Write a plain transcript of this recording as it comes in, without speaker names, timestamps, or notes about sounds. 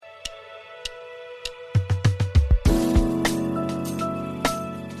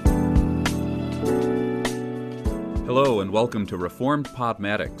Hello and welcome to Reformed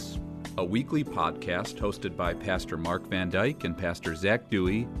Podmatics, a weekly podcast hosted by Pastor Mark Van Dyke and Pastor Zach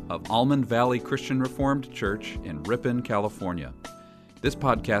Dewey of Almond Valley Christian Reformed Church in Ripon, California. This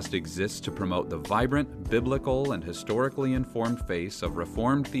podcast exists to promote the vibrant, biblical, and historically informed face of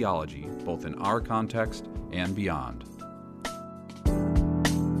Reformed theology, both in our context and beyond.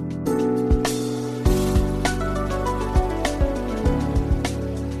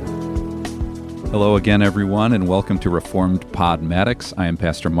 Hello again, everyone, and welcome to Reformed Podmatics. I am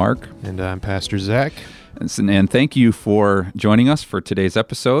Pastor Mark. And I'm Pastor Zach. And thank you for joining us for today's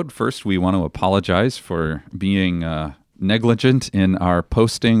episode. First, we want to apologize for being negligent in our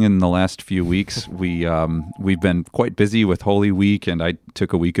posting in the last few weeks. We've been quite busy with Holy Week, and I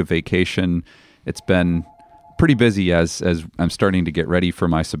took a week of vacation. It's been pretty busy as I'm starting to get ready for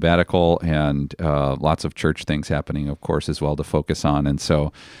my sabbatical, and lots of church things happening, of course, as well to focus on. And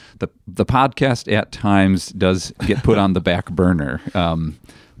so the podcast at times does get put on the back burner,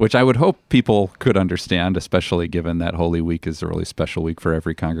 which I would hope people could understand, especially given that Holy Week is a really special week for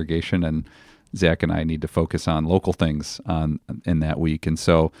every congregation, and Zach and I need to focus on local things in that week. And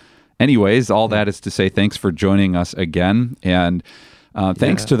so anyways, all that is to say thanks for joining us again, and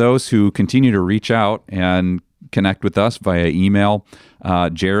thanks to those who continue to reach out and connect with us via email.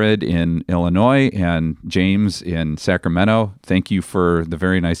 Jared in Illinois and James in Sacramento, thank you for the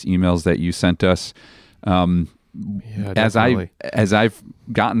very nice emails that you sent us. As I've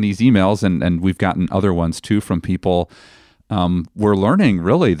gotten these emails, and we've gotten other ones too from people, we're learning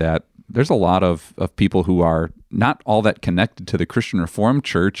really that there's a lot of people who are not all that connected to the Christian Reformed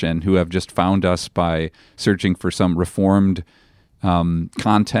Church and who have just found us by searching for some Reformed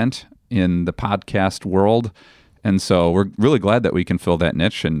content in the podcast world. And so we're really glad that we can fill that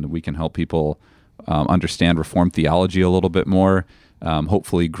niche and we can help people understand Reformed theology a little bit more,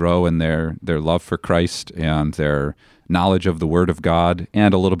 hopefully grow in their love for Christ and their knowledge of the Word of God,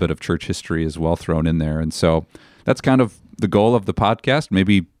 and a little bit of church history as well thrown in there. And so that's kind of the goal of the podcast.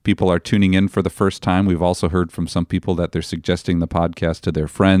 Maybe people are tuning in for the first time. We've also heard from some people that they're suggesting the podcast to their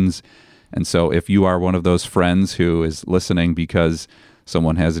friends. And so if you are one of those friends who is listening because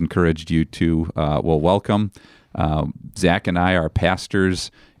someone has encouraged you to, welcome. Zach and I are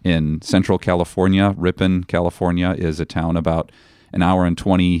pastors in Central California. Ripon, California is a town about an hour and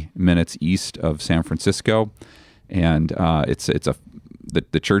 20 minutes east of San Francisco. And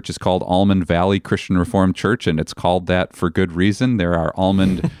the church is called Almond Valley Christian Reformed Church, and it's called that for good reason. There are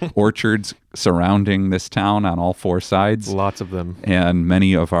almond orchards surrounding this town on all four sides. Lots of them. And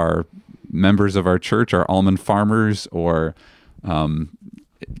many of our members of our church are almond farmers or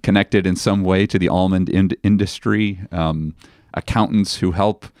connected in some way to the almond industry, accountants who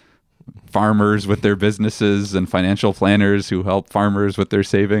help farmers with their businesses, and financial planners who help farmers with their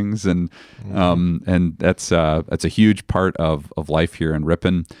savings, and that's a huge part of life here in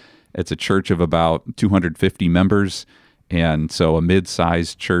Ripon. It's a church of about 250 members, and so a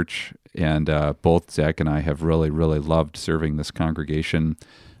mid-sized church. And both Zach and I have really, really loved serving this congregation.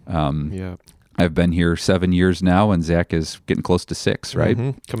 I've been here 7 years now, and Zach is getting close to 6, right?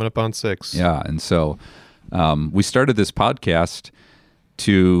 Mm-hmm. Coming up on 6. Yeah, and so we started this podcast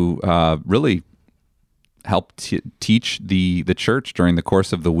to really help teach the church during the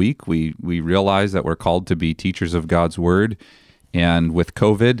course of the week. We realize that we're called to be teachers of God's Word, and with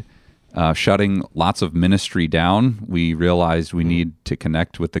COVID shutting lots of ministry down, we realized we need to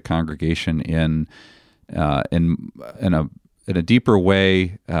connect with the congregation in a deeper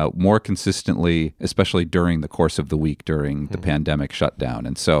way, more consistently, especially during the course of the week, during the pandemic shutdown.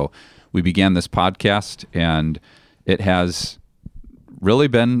 And so we began this podcast, and it has really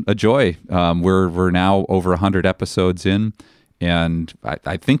been a joy. We're now over 100 episodes in, and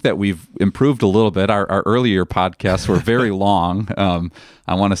I think that we've improved a little bit. Our earlier podcasts were very long.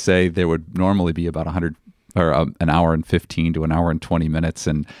 I want to say there would normally be about 100 or an hour and 15 to an hour and 20 minutes,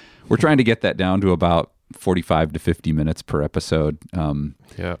 and we're trying to get that down to about 45 to 50 minutes per episode. And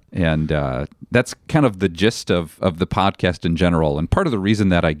that's kind of the gist of the podcast in general. And part of the reason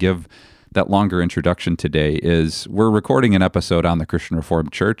that I give that longer introduction today is we're recording an episode on the Christian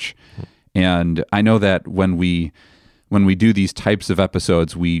Reformed Church. And I know that when we do these types of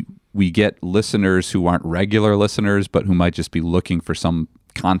episodes, we get listeners who aren't regular listeners, but who might just be looking for some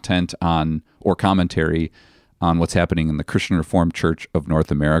content on or commentary on what's happening in the Christian Reformed Church of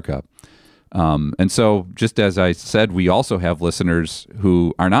North America. And so, just as I said, we also have listeners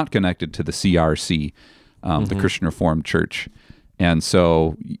who are not connected to the CRC, the Christian Reformed Church. And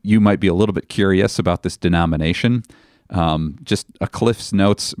so you might be a little bit curious about this denomination. Just a Cliff's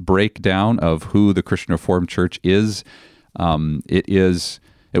Notes breakdown of who the Christian Reformed Church is. It is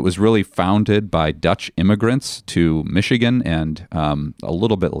It was really founded by Dutch immigrants to Michigan and a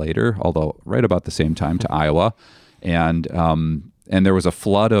little bit later, although right about the same time, to Iowa. And there was a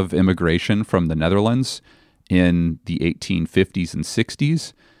flood of immigration from the Netherlands in the 1850s and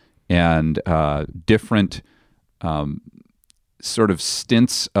 60s, and different sort of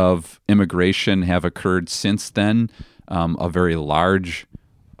stints of immigration have occurred since then. A very large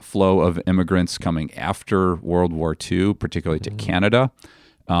flow of immigrants coming after World War II, particularly to Canada.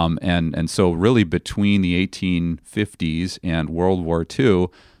 And so really between the 1850s and World War II,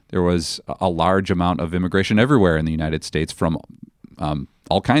 there was a large amount of immigration everywhere in the United States from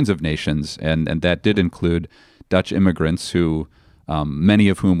all kinds of nations. And that did include Dutch immigrants who, many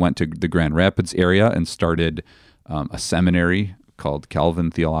of whom went to the Grand Rapids area and started a seminary called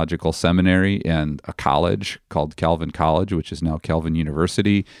Calvin Theological Seminary and a college called Calvin College, which is now Calvin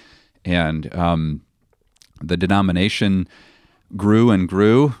University. And the denomination grew and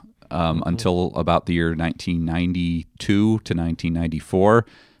grew until about the year 1992 to 1994,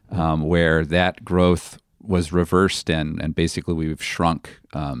 where that growth was reversed and basically we've shrunk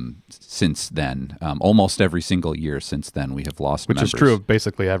since then. Almost every single year since then we have lost members. Which is true of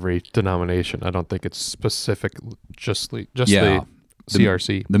basically every denomination. I don't think it's specific, just the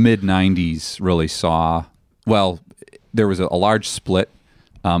CRC. The mid-'90s really saw, well, there was a large split.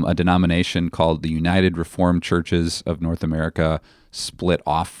 A denomination called the United Reformed Churches of North America split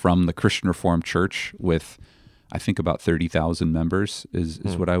off from the Christian Reformed Church with, I think, about 30,000 members is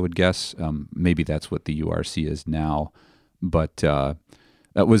what I would guess. Maybe that's what the URC is now. But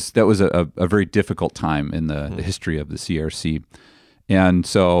that was a very difficult time in the history of the CRC. And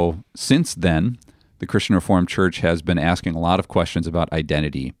so since then, the Christian Reformed Church has been asking a lot of questions about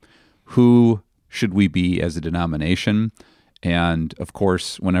identity. Who should we be as a denomination? And of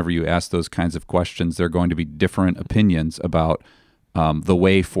course, whenever you ask those kinds of questions, there are going to be different opinions about the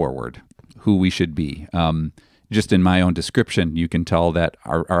way forward, who we should be. Just in my own description, you can tell that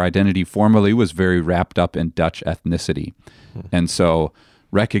our identity formerly was very wrapped up in Dutch ethnicity. And so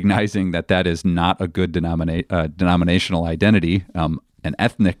recognizing that is not a good denominational identity, an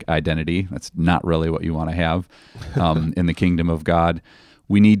ethnic identity, that's not really what you want to have in the kingdom of God,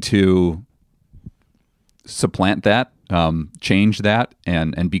 we need to supplant that, change that,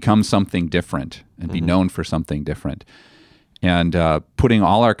 and become something different and be known for something different. And putting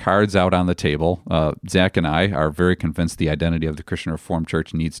all our cards out on the table, Zach and I are very convinced the identity of the Christian Reformed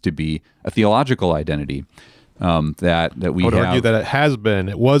Church needs to be a theological identity. That we have. I would argue that it has been.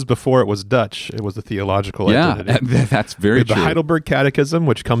 It was before it was Dutch. It was a theological identity. Yeah, that's very true. The Heidelberg Catechism,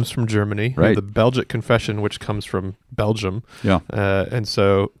 which comes from Germany, right. The Belgic Confession, which comes from Belgium. Yeah. And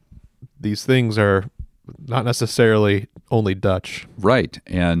so these things are not necessarily only Dutch. Right.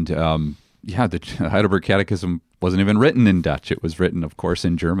 And the Heidelberg Catechism wasn't even written in Dutch. It was written, of course,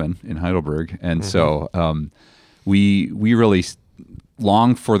 in German in Heidelberg. And so we really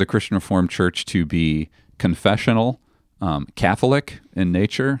long for the Christian Reformed Church to be confessional, Catholic in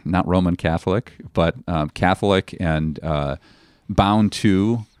nature, not Roman Catholic, but Catholic and bound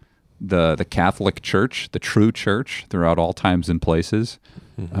to the Catholic Church, the true church throughout all times and places,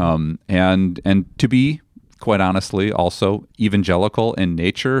 and to be, quite honestly, also evangelical in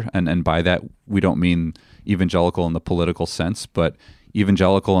nature, and by that we don't mean evangelical in the political sense, but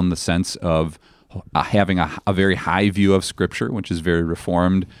evangelical in the sense of having a very high view of Scripture, which is very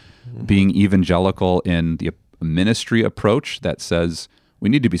Reformed, being evangelical in the ministry approach that says we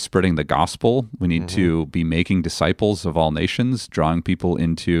need to be spreading the gospel, we need to be making disciples of all nations, drawing people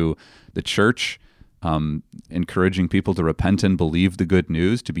into the church, encouraging people to repent and believe the good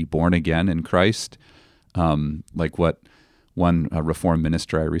news, to be born again in Christ, like what one Reformed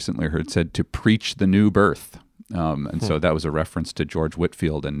minister I recently heard said, to preach the new birth. And so that was a reference to George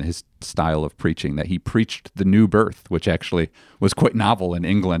Whitefield and his style of preaching, that he preached the new birth, which actually was quite novel in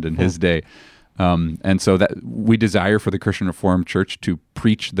England in his day. And so that we desire for the Christian Reformed Church to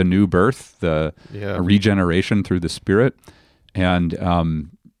preach the new birth, the regeneration through the Spirit, and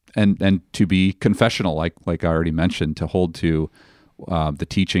to be confessional, like I already mentioned, to hold to the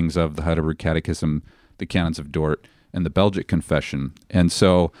teachings of the Heidelberg Catechism, the Canons of Dort, and the Belgic Confession. And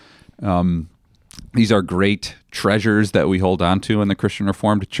so these are great treasures that we hold on to in the Christian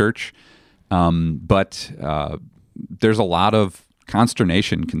Reformed Church, but there's a lot of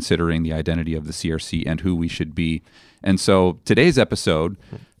consternation considering the identity of the CRC and who we should be. And so today's episode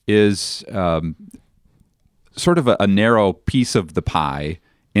is sort of a narrow piece of the pie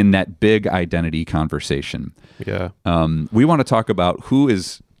in that big identity conversation. Yeah. We want to talk about who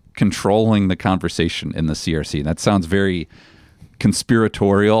is controlling the conversation in the CRC. That sounds very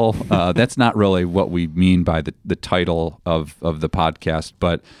conspiratorial. That's not really what we mean by the title of the podcast,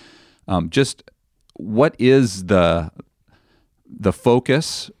 but just what is the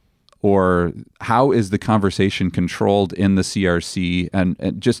focus, or how is the conversation controlled in the CRC,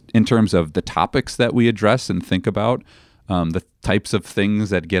 and just in terms of the topics that we address and think about, the types of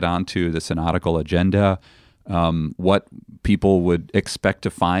things that get onto the synodical agenda, what people would expect to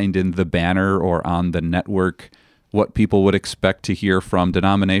find in the banner or on the network, what people would expect to hear from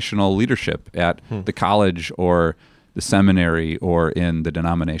denominational leadership at the college or the seminary or in the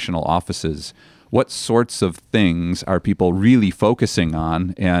denominational offices. What sorts of things are people really focusing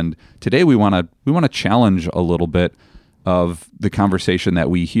on? And today we want to challenge a little bit of the conversation that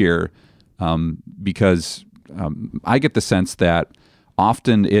we hear, because I get the sense that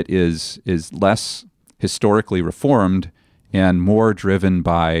often it is less historically reformed and more driven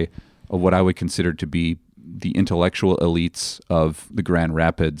by what I would consider to be the intellectual elites of the Grand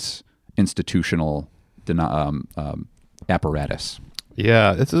Rapids institutional apparatus.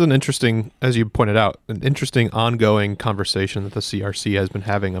 Yeah, this is an interesting, as you pointed out, an interesting ongoing conversation that the CRC has been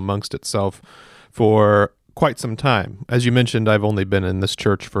having amongst itself for quite some time. As you mentioned, I've only been in this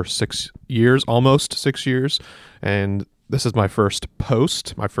church for 6 years, almost 6 years, and this is my first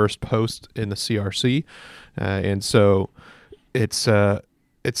post in the CRC, and so it's a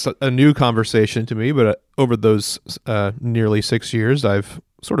new conversation to me, but over those nearly 6 years, I've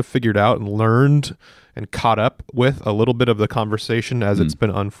sort of figured out and learned and caught up with a little bit of the conversation as it's been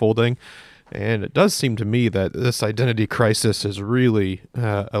unfolding. And it does seem to me that this identity crisis is really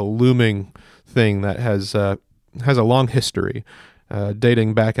a looming thing that has a long history,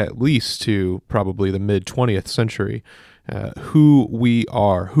 dating back at least to probably the mid-20th century. Who we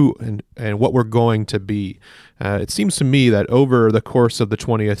are, who and what we're going to be. It seems to me that over the course of the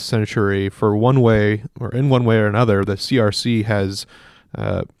 20th century, in one way or another, the CRC has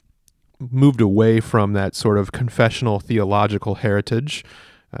moved away from that sort of confessional theological heritage.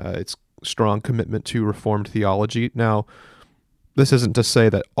 Its strong commitment to Reformed theology. Now, this isn't to say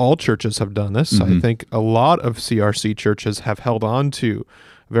that all churches have done this. I think a lot of CRC churches have held on to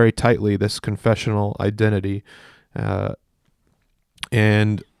very tightly this confessional identity.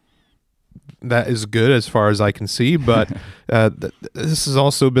 And that is good as far as I can see, but this has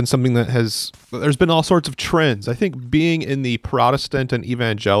also been something that there's been all sorts of trends. I think being in the Protestant and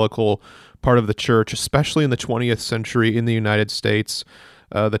evangelical part of the church, especially in the 20th century in the United States,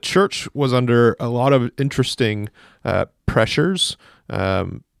 the church was under a lot of interesting pressures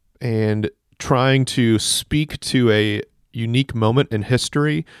and trying to speak to a unique moment in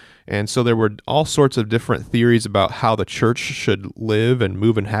history. And so there were all sorts of different theories about how the church should live and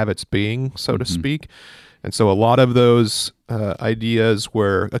move and have its being, so to speak. And so a lot of those ideas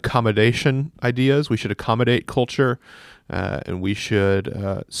were accommodation ideas. We should accommodate culture, and we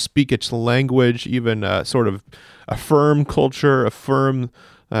should speak its language, even sort of affirm culture, affirm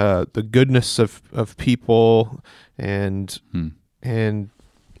the goodness of people. And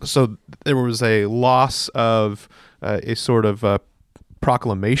so there was a loss of a sort of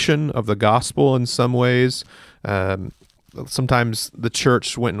proclamation of the gospel in some ways. Sometimes the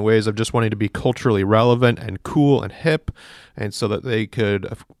church went in ways of just wanting to be culturally relevant and cool and hip, and so that they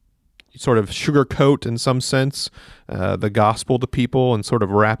could sort of sugarcoat, in some sense, the gospel to people and sort of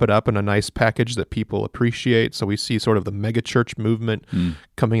wrap it up in a nice package that people appreciate. So we see sort of the megachurch movement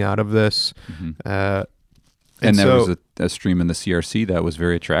coming out of this. And there was a stream in the CRC that was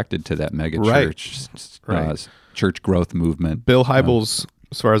very attracted to that megachurch church growth movement. Bill Hybels,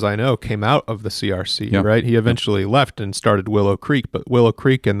 as far as I know, came out of the CRC, right? He eventually left and started Willow Creek, but Willow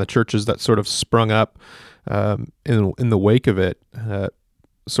Creek and the churches that sort of sprung up in the wake of it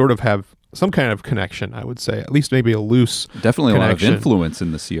sort of have some kind of connection, I would say, at least maybe a loose definitely a lot of influence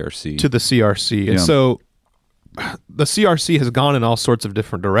in the CRC. To the CRC. And so the CRC has gone in all sorts of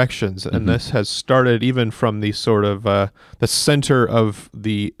different directions, and this has started even from the sort of the center of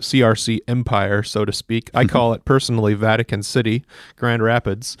the CRC empire, so to speak. I call it personally Vatican City, Grand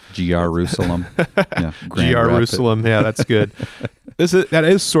Rapids. Jerusalem. Jerusalem, yeah, that's good. That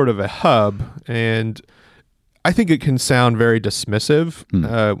is sort of a hub, and I think it can sound very dismissive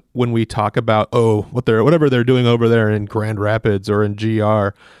when we talk about, whatever they're doing over there in Grand Rapids or in GR,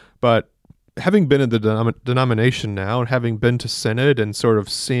 but having been in the denomination now and having been to Synod and sort of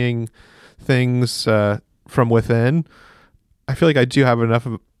seeing things from within, I feel like I do have enough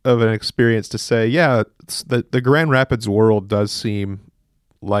of an experience to say, yeah, the Grand Rapids world does seem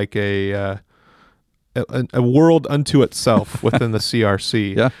like a world unto itself within the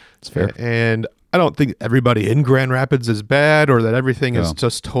CRC. Yeah, it's fair. And I don't think everybody in Grand Rapids is bad or that everything is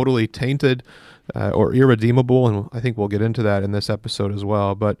just totally tainted. or irredeemable, and I think we'll get into that in this episode as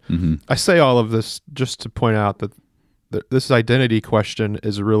well. But I say all of this just to point out that this identity question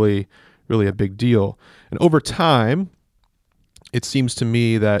is really, really a big deal. And over time, it seems to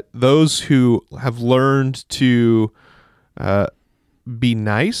me that those who have learned to be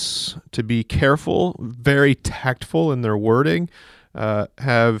nice, to be careful, very tactful in their wording,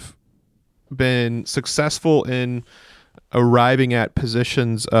 have been successful in arriving at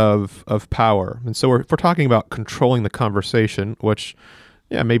positions of power. And so if we're talking about controlling the conversation, which,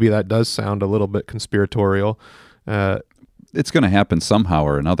 maybe that does sound a little bit conspiratorial. It's going to happen somehow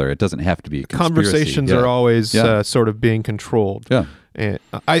or another. It doesn't have to be a conspiracy. Conversations are always sort of being controlled. Yeah. And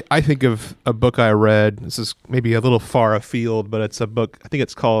I think of a book I read. This is maybe a little far afield, but it's a book. I think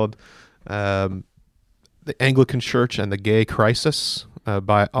it's called The Anglican Church and the Gay Crisis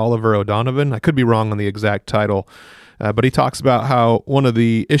by Oliver O'Donovan. I could be wrong on the exact title, but he talks about how one of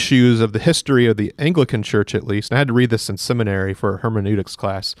the issues of the history of the Anglican Church, at least, and I had to read this in seminary for a hermeneutics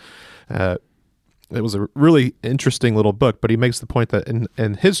class. It was a really interesting little book, but he makes the point that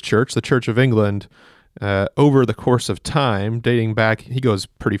in his church, the Church of England, over the course of time, dating back, he goes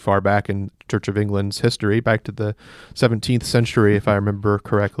pretty far back in Church of England's history, back to the 17th century, if I remember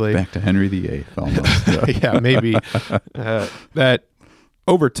correctly. Back to Henry VIII, almost. Yeah, maybe. That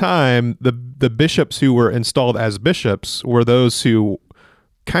over time, the bishops who were installed as bishops were those who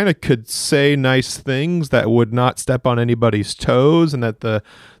kind of could say nice things that would not step on anybody's toes, and that the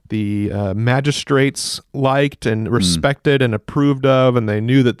magistrates liked and respected and approved of, and they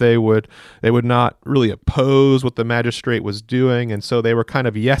knew that they would not really oppose what the magistrate was doing, and so they were kind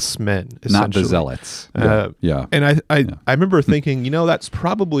of yes men, not the zealots. And I remember thinking, that's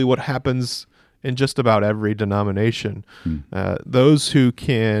probably what happens in just about every denomination. Those who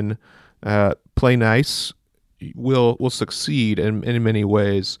can play nice will succeed in many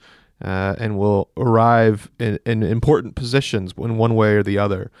ways. And will arrive in important positions in one way or the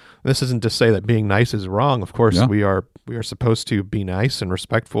other. This isn't to say that being nice is wrong. Of course, we are supposed to be nice and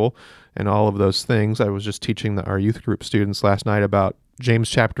respectful and all of those things. I was just teaching our youth group students last night about James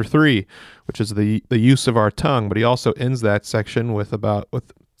chapter 3, which is the use of our tongue. But he also ends that section with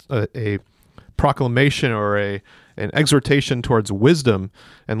a proclamation or an exhortation towards wisdom,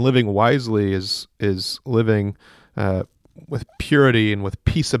 and living wisely is living with purity and with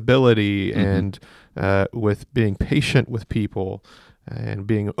peaceability and with being patient with people and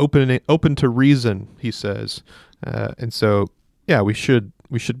being open to reason, he says. And so, we should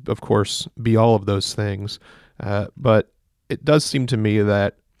of course be all of those things. But it does seem to me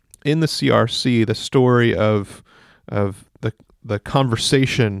that in the CRC, the story of the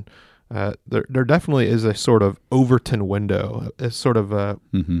conversation, there definitely is a sort of Overton window, a sort of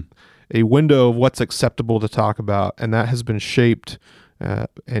a window of what's acceptable to talk about, and that has been shaped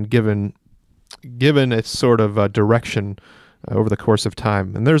and given its sort of direction over the course of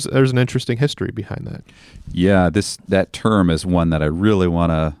time. And there's an interesting history behind that. Yeah, that term is one that I really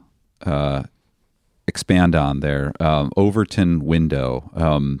want to expand on there. Overton window,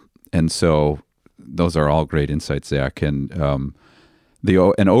 and so those are all great insights, Zach. And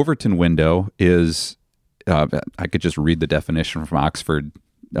an Overton window is I could just read the definition from Oxford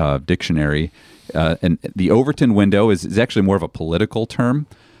Dictionary, and the Overton window is actually more of a political term,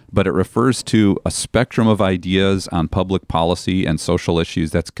 but it refers to a spectrum of ideas on public policy and social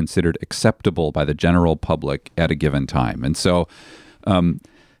issues that's considered acceptable by the general public at a given time. And so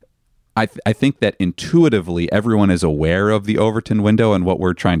I think that intuitively everyone is aware of the Overton window, and what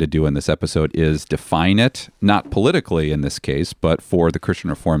we're trying to do in this episode is define it, not politically in this case, but for the Christian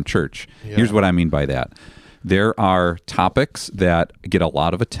Reformed Church. Yeah. Here's what I mean by that. There are topics that get a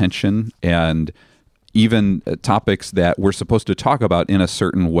lot of attention, and even topics that we're supposed to talk about in a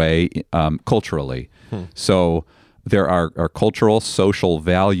certain way culturally. So there are cultural, social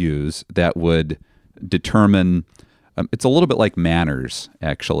values that would determine, it's a little bit like manners,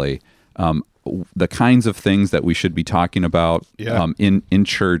 actually, the kinds of things that we should be talking about in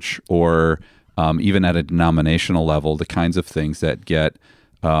church, or even at a denominational level, the kinds of things that get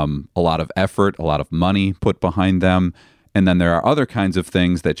a lot of effort, a lot of money put behind them. And then there are other kinds of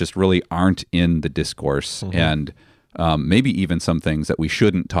things that just really aren't in the discourse, and maybe even some things that we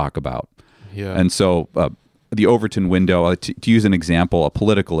shouldn't talk about. Yeah. And so the Overton window, to use an example, a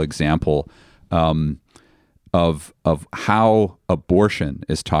political example of how abortion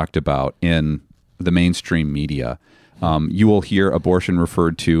is talked about in the mainstream media, you will hear abortion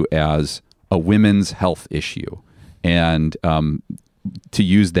referred to as a women's health issue. And to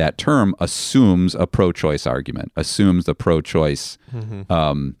use that term assumes a pro-choice argument, assumes the pro-choice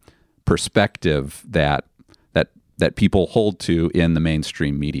perspective that people hold to in the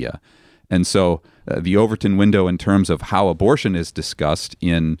mainstream media. And so the Overton window in terms of how abortion is discussed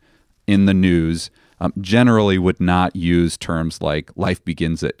in the news generally would not use terms like life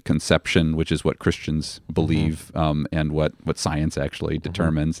begins at conception, which is what Christians believe and what science actually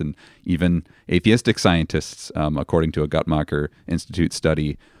determines. And even atheistic scientists, according to a Guttmacher Institute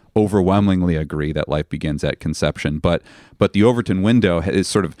study, overwhelmingly agree that life begins at conception. But the Overton window is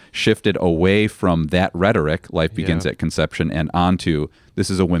sort of shifted away from that rhetoric, life begins at conception, and onto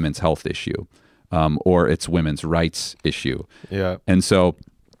this is a women's health issue or it's women's rights issue. Yeah. And so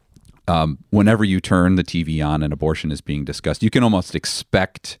whenever you turn the TV on and abortion is being discussed, you can almost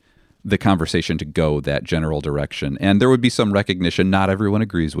expect the conversation to go that general direction. And there would be some recognition. Not everyone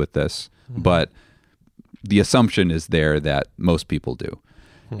agrees with this, but the assumption is there that most people do.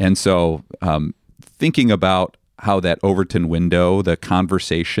 And so thinking about how that Overton window, the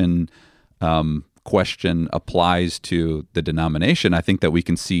conversation question applies to the denomination, I think that we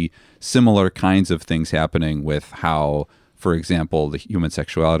can see similar kinds of things happening with how, for example, the human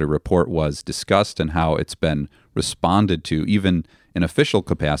sexuality report was discussed and how it's been responded to, even in official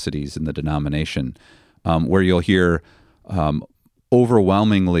capacities in the denomination, where you'll hear,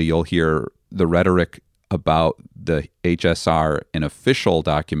 overwhelmingly, you'll hear the rhetoric about the HSR in official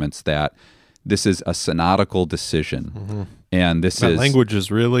documents that this is a synodical decision. And that language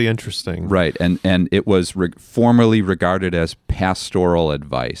is really interesting. Right. And it was formerly regarded as pastoral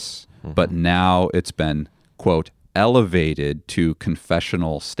advice, but now it's been, quote, elevated to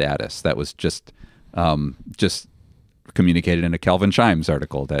confessional status. That was just communicated in a Calvin Chimes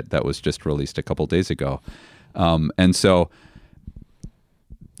article that was just released a couple days ago. And so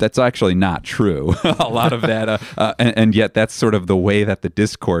that's actually not true. A lot of that, and yet that's sort of the way that the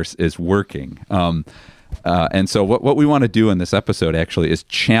discourse is working. And so what we want to do in this episode actually is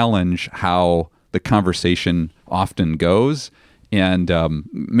challenge how the conversation often goes, and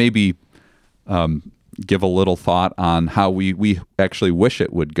maybe give a little thought on how we actually wish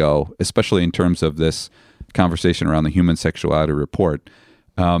it would go, especially in terms of this conversation around the human sexuality report.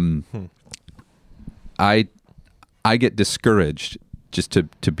 I get discouraged, just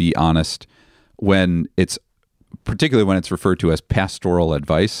to be honest, particularly when it's referred to as pastoral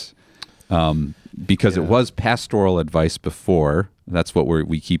advice, because it was pastoral advice before. That's what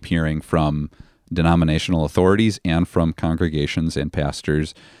we keep hearing from denominational authorities and from congregations and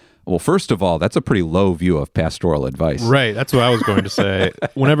pastors. Well, first of all, that's a pretty low view of pastoral advice. Right. That's what I was going to say.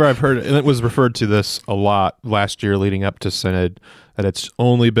 Whenever I've heard, and it was referred to this a lot last year leading up to Synod, that it's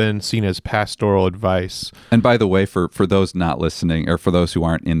only been seen as pastoral advice. And by the way, for those not listening, or for those who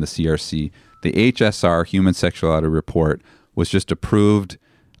aren't in the CRC, the HSR Human Sexuality Report was just approved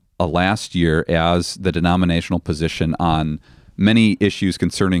last year as the denominational position on many issues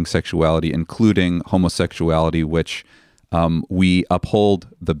concerning sexuality, including homosexuality, which we uphold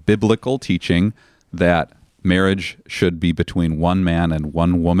the biblical teaching that marriage should be between one man and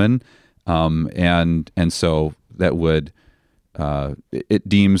one woman, and so that would it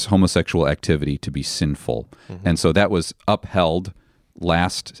deems homosexual activity to be sinful, and so that was upheld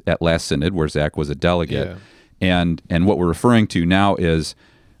at last synod, where Zach was a delegate, and what we're referring to now is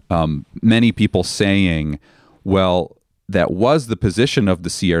many people saying, well, that was the position of the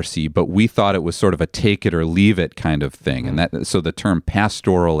CRC, but we thought it was sort of a take it or leave it kind of thing. And so the term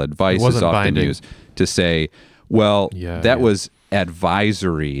pastoral advice is often used to say, well, that was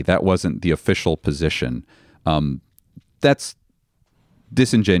advisory. That wasn't the official position. That's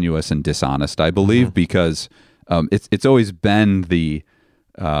disingenuous and dishonest, I believe, because it's always been the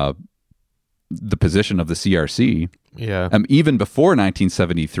position of the CRC. Even before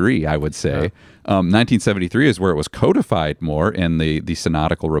 1973, I would say. 1973 is where it was codified more in the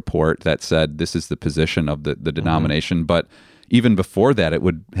synodical report that said this is the position of the denomination. But even before that, it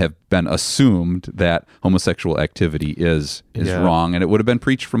would have been assumed that homosexual activity is wrong, and it would have been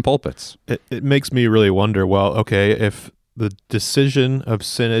preached from pulpits. It makes me really wonder, well, okay, if the decision of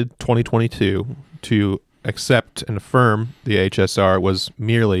Synod 2022 to accept and affirm the HSR was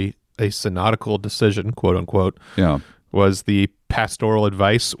merely a synodical decision, quote unquote, was the pastoral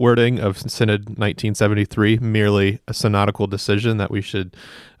advice wording of Synod 1973 merely a synodical decision that we should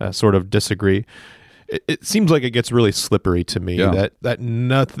sort of disagree. It seems like it gets really slippery to me that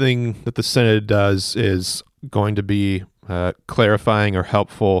nothing that the Synod does is going to be clarifying or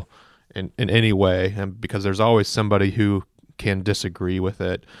helpful in any way, and because there's always somebody who can disagree with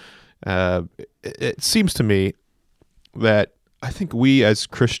it. It seems to me that I think we as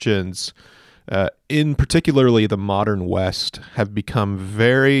Christians, in particularly the modern West, have become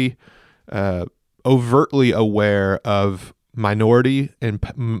very overtly aware of minority and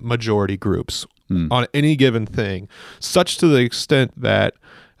majority groups on any given thing, such to the extent that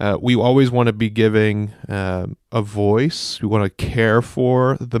we always want to be giving a voice. We want to care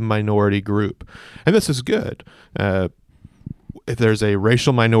for the minority group. And this is good. If there's a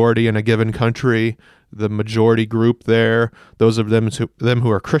racial minority in a given country, the majority group there, those of them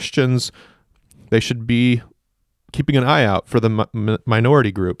who are Christians, they should be keeping an eye out for the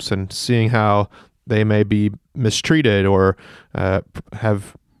minority groups and seeing how they may be mistreated or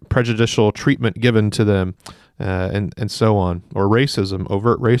have prejudicial treatment given to them, and so on, or racism,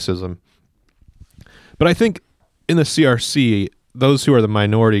 overt racism. But I think in the CRC, those who are the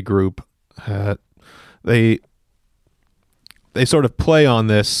minority group, they sort of play on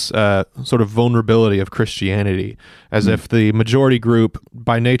this sort of vulnerability of Christianity, as if the majority group,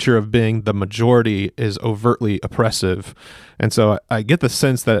 by nature of being the majority, is overtly oppressive. And so I get the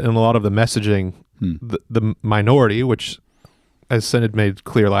sense that in a lot of the messaging, the minority, which, as Synod made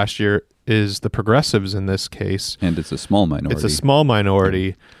clear last year, is the progressives in this case. And it's a small minority. It's a small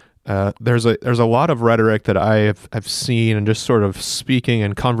minority. There's a lot of rhetoric that I have seen, and just sort of speaking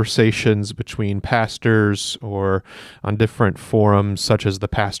in conversations between pastors or on different forums such as the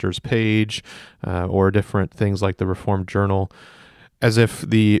pastor's page, or different things like the Reformed Journal, as if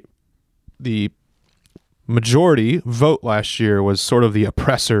the majority vote last year was sort of the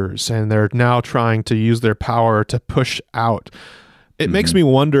oppressors, and they're now trying to use their power to push out. It makes me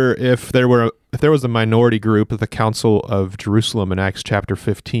wonder if there was a minority group at the Council of Jerusalem in Acts chapter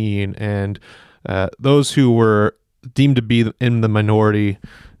 15, and those who were deemed to be in the minority,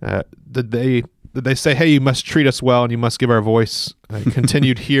 did they say, hey, you must treat us well and you must give our voice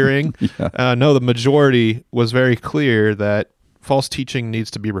continued hearing? Yeah. No, the majority was very clear that false teaching needs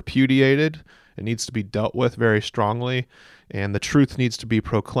to be repudiated. It needs to be dealt with very strongly, and the truth needs to be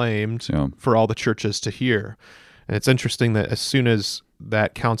proclaimed for all the churches to hear. And it's interesting that as soon as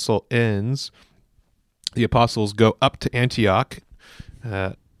that council ends, the apostles go up to Antioch,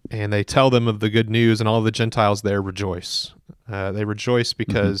 and they tell them of the good news, and all the Gentiles there rejoice. They rejoice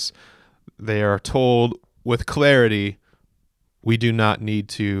because they are told with clarity, we do not need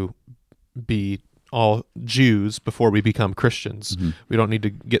to be all Jews before we become Christians. We don't need to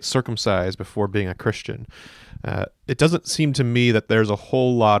get circumcised before being a Christian. It doesn't seem to me that there's a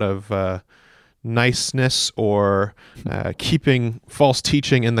whole lot of niceness or keeping false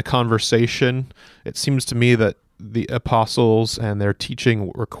teaching in the conversation. It seems to me that the apostles and their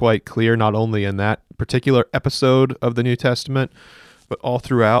teaching were quite clear, not only in that particular episode of the New Testament, but all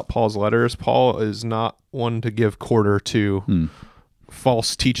throughout Paul's letters. Paul is not one to give quarter to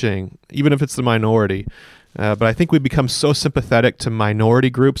false teaching, even if it's the minority. But I think we become so sympathetic to minority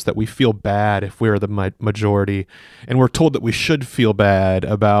groups that we feel bad if we're the majority, and we're told that we should feel bad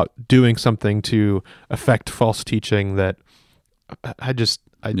about doing something to affect false teaching. That I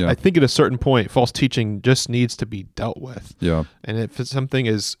think at a certain point, false teaching just needs to be dealt with. Yeah. And if something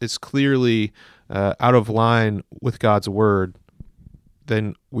is clearly out of line with God's word,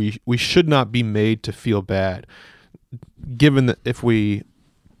 then we should not be made to feel bad, given that if we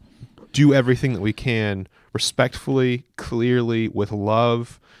do everything that we can respectfully, clearly, with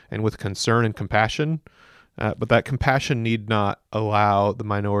love and with concern and compassion, but that compassion need not allow the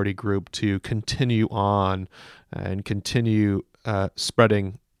minority group to continue on and continue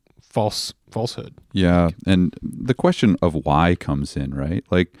spreading falsehood. Yeah, and the question of why comes in, right?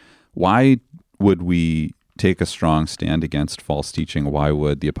 Like, why would we take a strong stand against false teaching? Why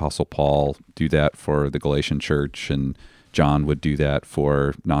would the Apostle Paul do that for the Galatian church, and John would do that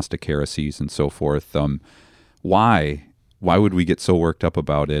for Gnostic heresies and so forth? Why would we get so worked up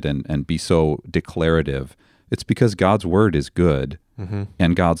about it and be so declarative? It's because God's word is good,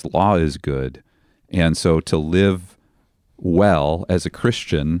 and God's law is good. And so to live well as a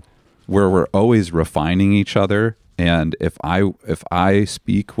Christian, where we're always refining each other, and if I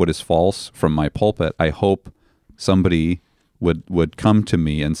speak what is false from my pulpit, I hope somebody would come to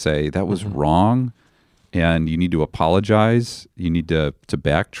me and say, that was wrong, and you need to apologize, you need to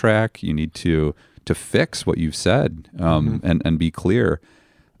backtrack, you need to fix what you've said, and be clear,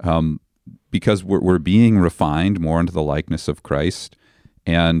 because we're being refined more into the likeness of Christ,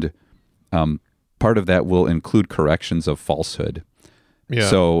 and part of that will include corrections of falsehood. Yeah.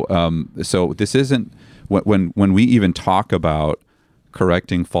 So this isn't when we even talk about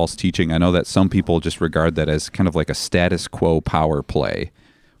correcting false teaching. I know that some people just regard that as kind of like a status quo power play,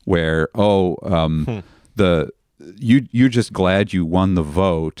 where you're just glad you won the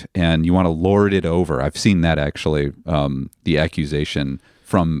vote and you want to lord it over. I've seen that actually, the accusation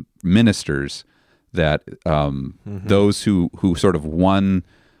from ministers that those who sort of won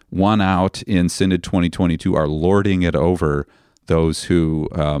out in Synod 2022 are lording it over those who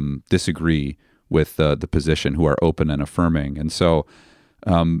disagree with the position, who are open and affirming. And so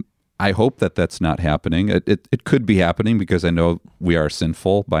I hope that that's not happening. It could be happening because I know we are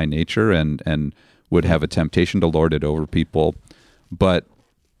sinful by nature and would have a temptation to lord it over people. But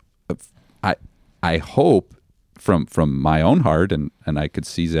I hope from my own heart, and I could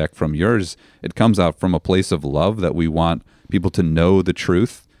see, Zach, from yours, it comes out from a place of love that we want people to know the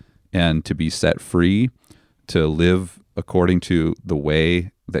truth and to be set free, to live according to the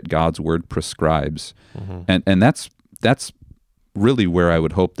way that God's word prescribes. And that's really where I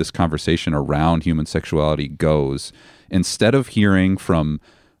would hope this conversation around human sexuality goes. Instead of hearing from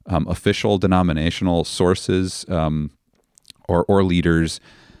official denominational sources or leaders,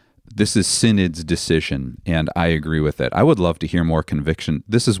 this is Synod's decision, and I agree with it. I would love to hear more conviction.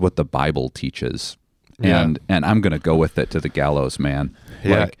 This is what the Bible teaches, and I'm going to go with it to the gallows, man.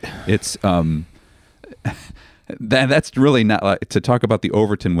 Yeah. Like, it's that's really not to talk about the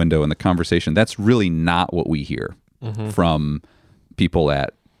Overton window in the conversation. That's really not what we hear from people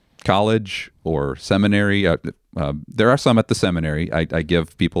at college or seminary. There are some at the seminary. I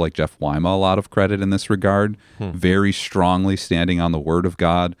give people like Jeff Wyma a lot of credit in this regard, very strongly standing on the Word of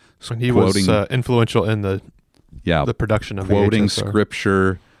God. And he was influential in the production of quoting the HSR.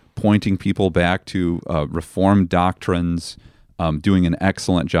 Scripture, pointing people back to Reformed doctrines, doing an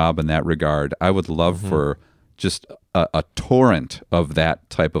excellent job in that regard. I would love for just a torrent of that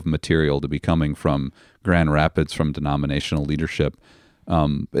type of material to be coming from Grand Rapids, from denominational leadership.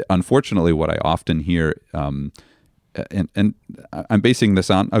 Unfortunately, what I often hear, and I'm basing this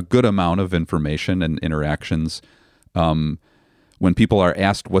on a good amount of information and interactions, when people are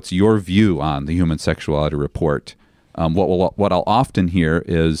asked, what's your view on the Human Sexuality Report? What I'll often hear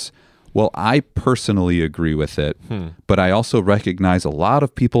is, well, I personally agree with it, but I also recognize a lot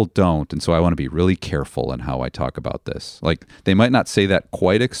of people don't, and so I want to be really careful in how I talk about this. Like, they might not say that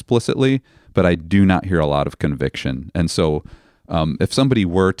quite explicitly, but I do not hear a lot of conviction. And so if somebody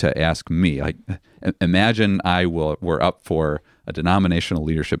were to ask me, like, imagine we're up for a denominational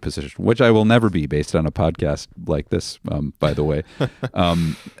leadership position, which I will never be based on a podcast like this, by the way.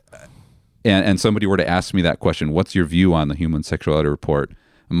 And somebody were to ask me that question, what's your view on the Human Sexuality Report?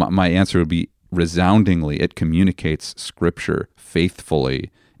 My answer would be resoundingly, it communicates Scripture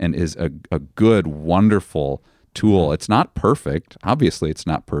faithfully and is a good, wonderful tool. It's not perfect. Obviously, it's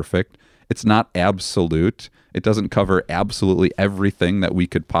not perfect. It's not absolute. It doesn't cover absolutely everything that we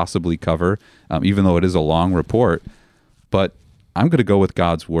could possibly cover, even though it is a long report. But I'm going to go with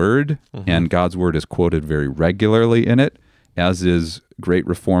God's Word, and God's Word is quoted very regularly in it, as is great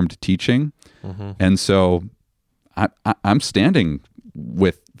Reformed teaching. And so I'm standing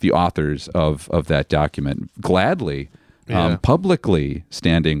with the authors of that document, gladly, publicly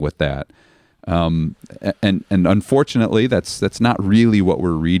standing with that. And unfortunately, that's not really what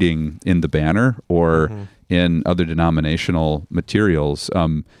we're reading in the banner or in other denominational materials.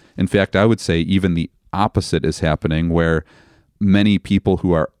 In fact, I would say even the opposite is happening, where many people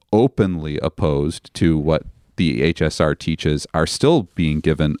who are openly opposed to what the HSR teaches are still being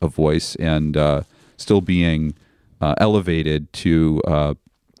given a voice and still being elevated to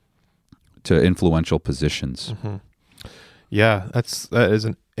influential positions. Yeah, that is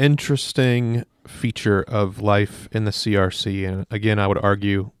an interesting feature of life in the CRC, and again, I would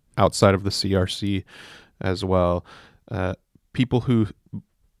argue outside of the CRC as well. People who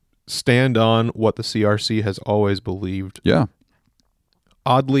stand on what the CRC has always believed,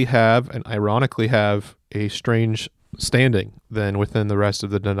 oddly have and ironically have a strange standing than within the rest of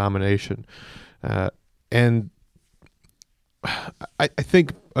the denomination, and I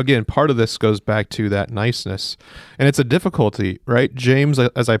think, again, part of this goes back to that niceness, and it's a difficulty, right? James,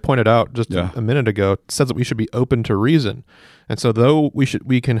 as I pointed out just a minute ago, says that we should be open to reason. And so though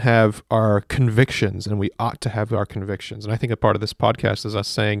we can have our convictions, and we ought to have our convictions, and I think a part of this podcast is us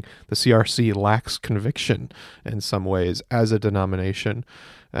saying the CRC lacks conviction in some ways as a denomination.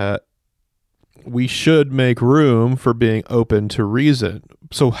 We should make room for being open to reason.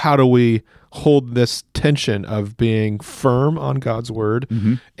 So how do we hold this tension of being firm on God's word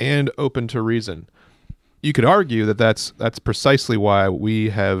and open to reason? You could argue that that's precisely why we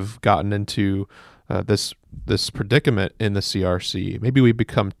have gotten into this predicament in the CRC. Maybe we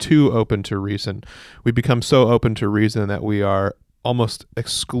become too open to reason. We become so open to reason that we are almost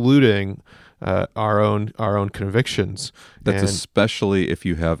excluding our own convictions. That's especially if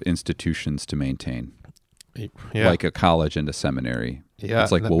you have institutions to maintain, like a college and a seminary.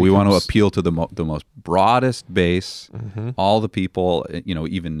 It's like, well, we want to appeal to the most broadest base. All the people,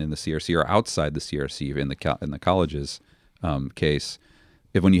 even in the CRC or outside the CRC, in the college's case,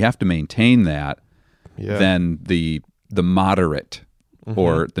 when you have to maintain that, then the moderate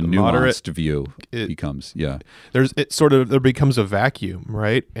or the nuanced moderate view becomes. Yeah. There becomes a vacuum,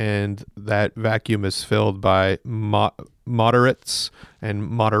 right? And that vacuum is filled by moderates and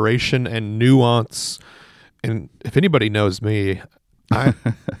moderation and nuance. And if anybody knows me,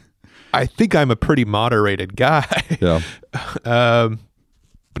 I think I'm a pretty moderated guy. Yeah.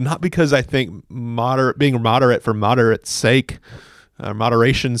 But not because I think being moderate for moderate's sake,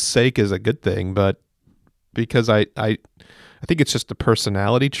 moderation's sake is a good thing, but because I think it's just a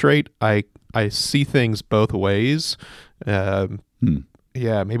personality trait. I see things both ways. Yeah,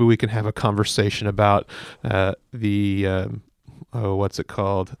 maybe we can have a conversation about what's it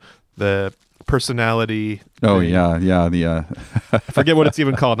called? The personality. Oh thing. yeah. I forget what it's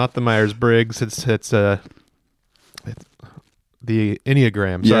even called. Not the Myers-Briggs. It's the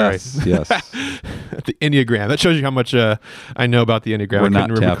Enneagram. Sorry. Yes. The Enneagram. That shows you how much I know about the Enneagram. We're I not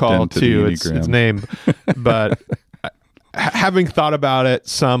couldn't tapped recall into too the its Enneagram. name, but having thought about it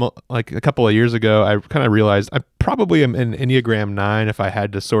like a couple of years ago, I kind of realized I probably am an Enneagram 9 if I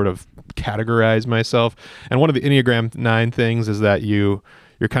had to sort of categorize myself. And one of the Enneagram 9 things is that you're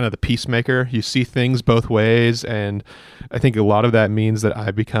kind of the peacemaker. You see things both ways, and I think a lot of that means that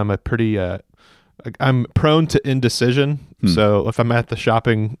I become a pretty I'm prone to indecision. So if I'm at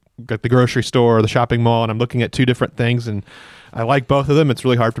the grocery store or the shopping mall, and I'm looking at two different things and I like both of them, it's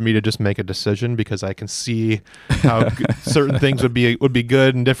really hard for me to just make a decision because I can see how certain things would be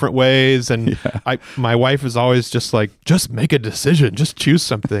good in different ways. And my wife is always just like, just make a decision, just choose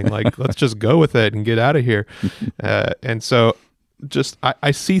something. Like, let's just go with it and get out of here. And so I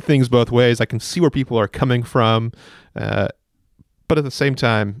see things both ways. I can see where people are coming from. But at the same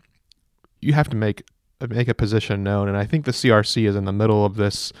time, you have to make a position known. And I think the CRC is in the middle of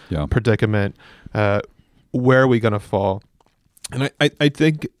this predicament. Where are we going to fall? And I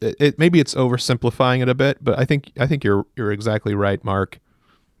think maybe it's oversimplifying it a bit, but I think you're exactly right, Mark.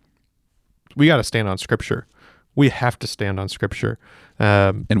 We got to stand on Scripture. We have to stand on Scripture.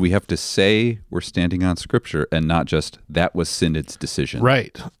 And we have to say we're standing on Scripture and not just that was Synod's decision.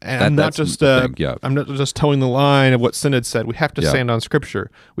 Right. And I'm not just towing the line of what Synod said. We have to stand on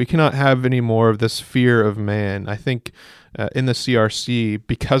Scripture. We cannot have any more of this fear of man. I think in the CRC,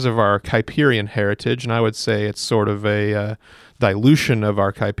 because of our Kuyperian heritage, and I would say it's sort of a dilution of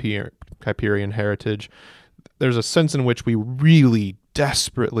our Kuyperian heritage, there's a sense in which we really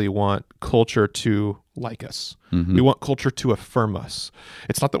desperately want culture to like us. Mm-hmm. We want culture to affirm us.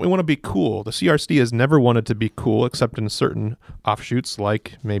 It's not that we want to be cool. The CRC has never wanted to be cool, except in certain offshoots,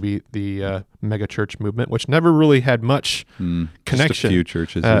 like maybe the megachurch movement, which never really had much connection. Just a few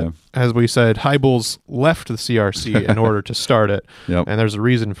churches, As we said, Hybels left the CRC in order to start it, and there's a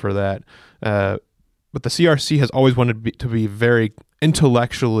reason for that. But the CRC has always wanted to be very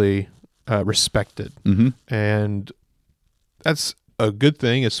intellectually respected, and that's a good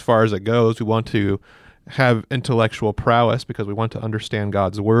thing as far as it goes. We want to have intellectual prowess because we want to understand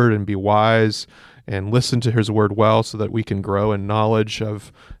God's word and be wise and listen to his word well so that we can grow in knowledge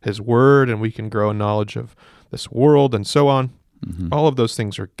of his word and we can grow in knowledge of this world and so on. All of those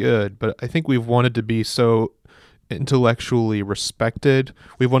things are good, but I think we've wanted to be so intellectually respected.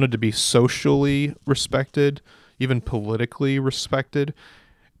 We've wanted to be socially respected, even politically respected.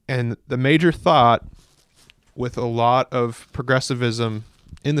 And the major thought with a lot of progressivism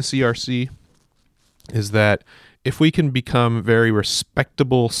in the CRC is that if we can become very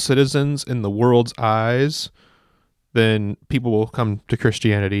respectable citizens in the world's eyes, then people will come to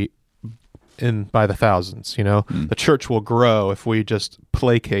Christianity by the thousands. The church will grow if we just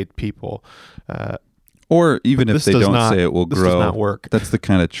placate people. Or even if they don't say it will grow. This does not work. That's the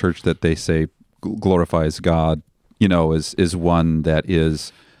kind of church that they say glorifies God, is one that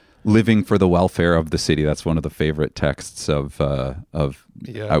is living for the welfare of the city. That's one of the favorite texts of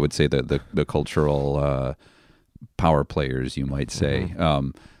I would say the cultural power players, you might say.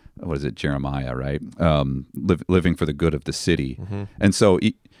 What is it, Jeremiah, right? Living for the good of the city. And so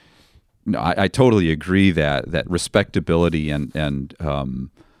I totally agree that respectability and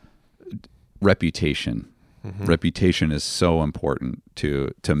reputation. Reputation is so important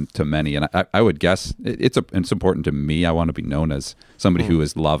to many, and I would guess it's important to me. I want to be known as somebody who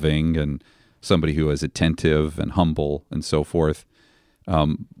is loving and somebody who is attentive and humble and so forth.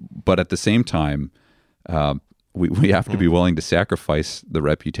 But at the same time, we have to be willing to sacrifice the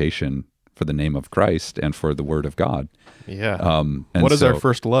reputation for the name of Christ and for the Word of God. Yeah. What is our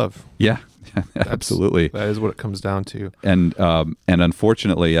first love? Yeah, absolutely. That is what it comes down to. And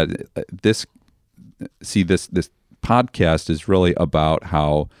unfortunately, this podcast is really about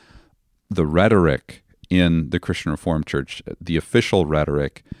how the rhetoric in the Christian Reformed Church, the official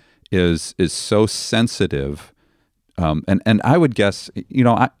rhetoric, is so sensitive And I would guess,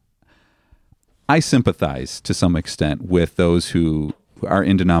 I sympathize to some extent with those who are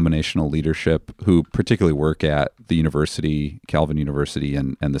in denominational leadership, who particularly work at the university, Calvin University,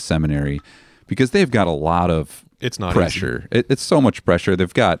 and the seminary, because they've got a lot of It's not pressure. It's so much pressure.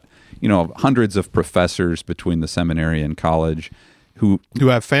 They've got hundreds of professors between the seminary and college who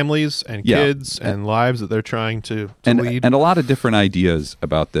have families and kids and lives that they're trying to lead, and a lot of different ideas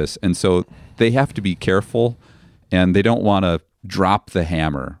about this, and so they have to be careful, and they don't want to drop the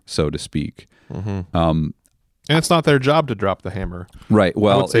hammer, so to speak. And it's not their job to drop the hammer. Right.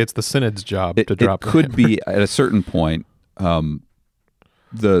 Well, I would say it's the synod's job to drop the hammer. It could be at a certain point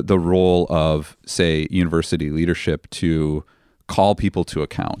the role of, say, university leadership to call people to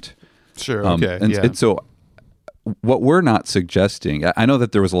account. Sure. Okay. And so what we're not suggesting, I know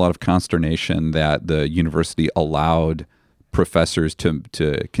that there was a lot of consternation that the university allowed professors to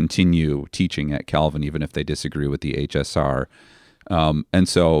continue teaching at Calvin even if they disagree with the HSR. And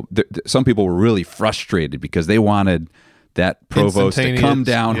so some people were really frustrated because they wanted that provost to come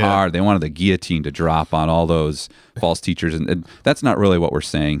down hard. They wanted the guillotine to drop on all those false teachers. And that's not really what we're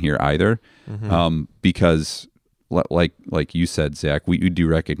saying here either. Because like you said, Zach, we do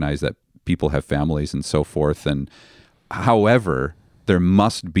recognize that people have families and so forth. And however, there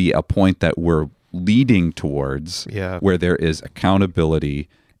must be a point that we're leading towards where there is accountability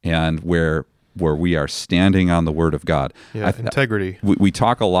and where we are standing on the Word of God. Integrity. We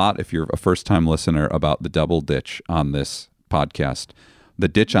talk a lot, if you're a first-time listener, about the double ditch on this podcast. The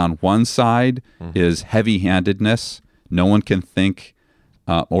ditch on one side is heavy-handedness. No one can think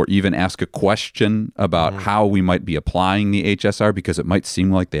or even ask a question about how we might be applying the HSR because it might seem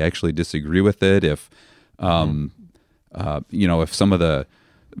like they actually disagree with it. If if some of the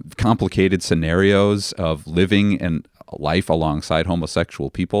complicated scenarios of living and life alongside homosexual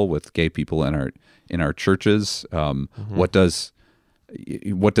people with gay people in our churches, what does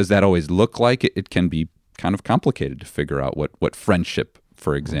that always look like? It can be kind of complicated to figure out what friendship,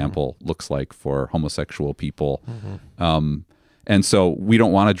 for example, looks like for homosexual people. And so we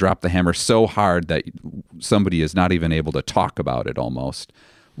don't want to drop the hammer so hard that somebody is not even able to talk about it almost.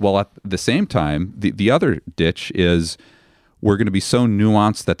 Well, at the same time, the other ditch is we're going to be so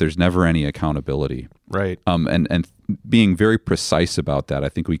nuanced that there's never any accountability. Right. And being very precise about that, I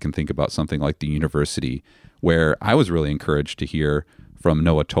think we can think about something like the university, where I was really encouraged to hear from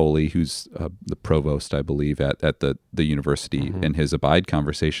Noah Tolley, who's the provost, I believe, at the university, in his Abide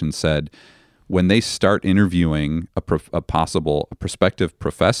conversation said, when they start interviewing a prospective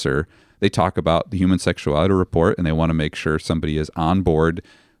professor, they talk about the Human Sexuality Report, and they want to make sure somebody is on board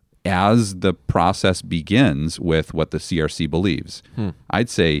as the process begins with what the CRC believes. I'd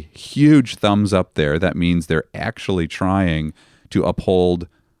say huge thumbs up there. That means they're actually trying to uphold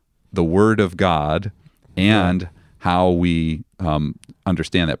the Word of God and how we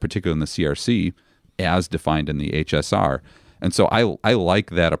understand that, particularly in the CRC, as defined in the HSR. And so I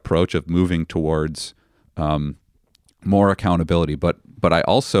like that approach of moving towards more accountability. But I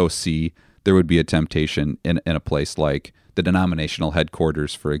also see there would be a temptation in a place like the denominational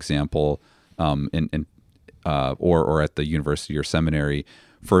headquarters, for example, or at the university or seminary,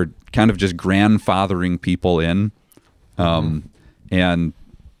 for kind of just grandfathering people in. And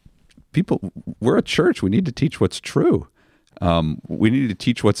people, we're a church. We need to teach what's true. We need to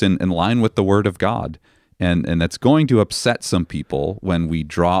teach what's in line with the Word of God. And that's going to upset some people when we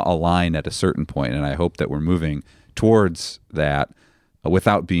draw a line at a certain point. And I hope that we're moving towards that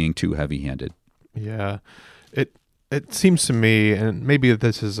without being too heavy-handed. Yeah. It seems to me, and maybe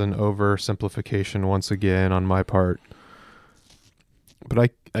this is an oversimplification once again on my part,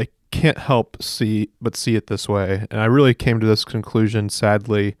 but I can't help but see it this way. And I really came to this conclusion,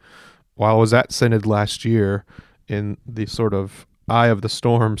 sadly, while I was at Synod last year in the sort of eye of the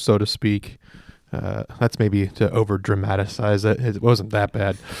storm, so to speak. That's maybe to over dramatize it. It wasn't that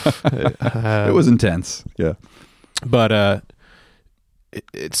bad. It was intense. Yeah. But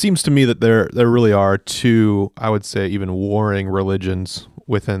it seems to me that there really are two, I would say, even warring religions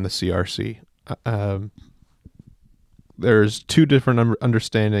within the CRC. There's two different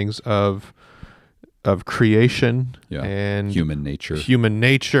understandings of creation and human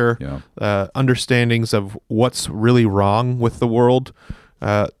nature. Understandings of what's really wrong with the world.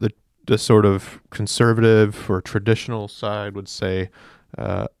 The sort of conservative or traditional side would say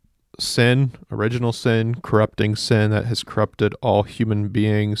sin, original sin, corrupting sin that has corrupted all human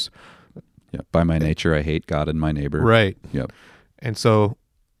beings. Yeah, by my nature, I hate God and my neighbor. Right. Yep. And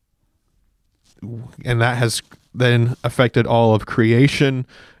that has then affected all of creation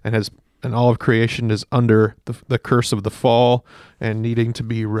and has and all of creation is under the curse of the fall and needing to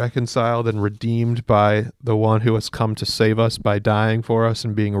be reconciled and redeemed by the one who has come to save us by dying for us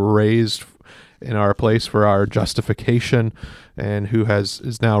and being raised in our place for our justification, and who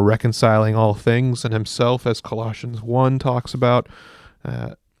is now reconciling all things and himself, as Colossians 1 talks about.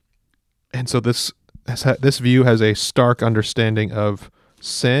 And so this view has a stark understanding of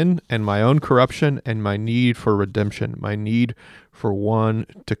sin and my own corruption and my need for redemption, my need for one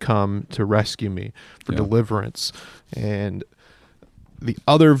to come to rescue me, for deliverance. And the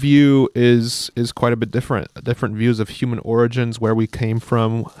other view is quite a bit different. Different views of human origins, where we came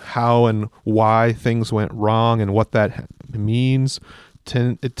from, how and why things went wrong, and what that means.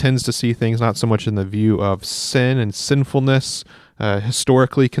 It tends to see things not so much in the view of sin and sinfulness,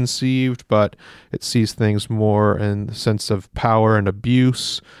 historically conceived, but it sees things more in the sense of power and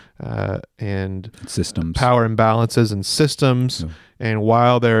abuse, and systems, power imbalances and systems. Yeah. And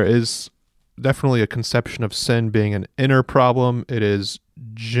while there is definitely a conception of sin being an inner problem, it is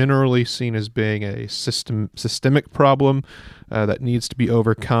generally seen as being a systemic problem that needs to be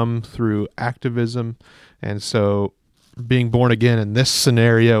overcome through activism. And so being born again in this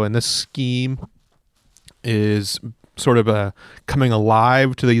scenario, in this scheme, is sort of coming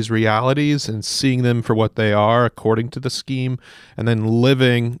alive to these realities and seeing them for what they are according to the scheme, and then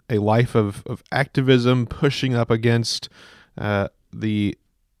living a life of activism, pushing up against the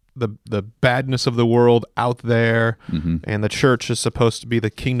badness of the world out there. Mm-hmm. And the church is supposed to be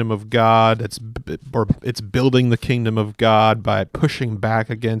the kingdom of God. It's building the kingdom of God by pushing back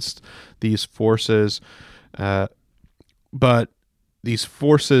against these forces. But these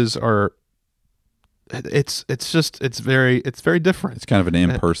forces are, it's very different. It's kind of an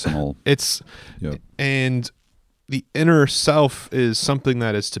impersonal. And the inner self is something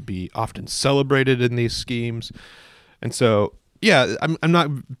that is to be often celebrated in these schemes. And so, yeah, I'm not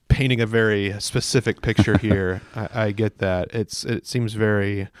painting a very specific picture here. I get that. It seems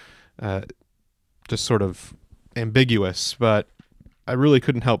very just sort of ambiguous, but I really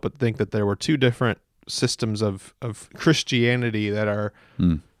couldn't help but think that there were two different systems of Christianity that are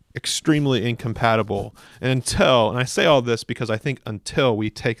extremely incompatible. And I say all this because I think until we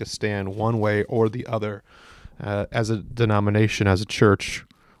take a stand one way or the other, as a denomination, as a church,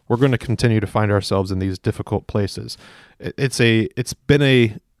 we're going to continue to find ourselves in these difficult places. It's been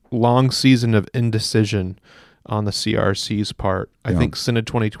a long season of indecision on the CRC's part. I think Synod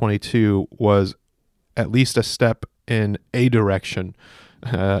 2022 was at least a step in a direction.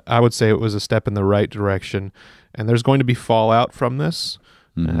 I would say it was a step in the right direction, and there's going to be fallout from this.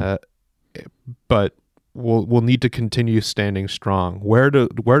 Mm-hmm. But we'll need to continue standing strong. Where do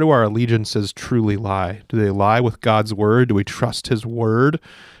our allegiances truly lie? Do they lie with God's word? Do we trust His word?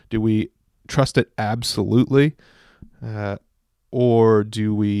 Do we trust it absolutely? Or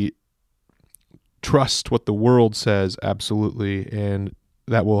do we trust what the world says absolutely, and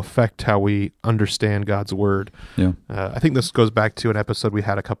that will affect how we understand God's word? Yeah. I think this goes back to an episode we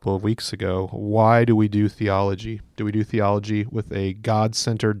had a couple of weeks ago. Why do we do theology? Do we do theology with a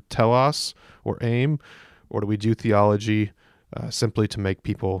God-centered telos or aim, or do we do theology simply to make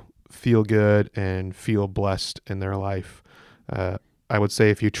people feel good and feel blessed in their life? I would say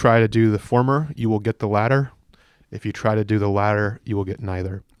if you try to do the former, you will get the latter. If you try to do the latter, you will get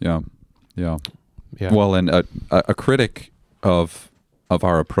neither. Yeah. Well, and a critic of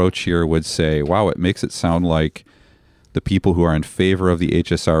our approach here would say, wow, it makes it sound like the people who are in favor of the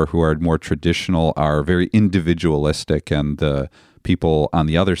HSR, who are more traditional, are very individualistic, and the people on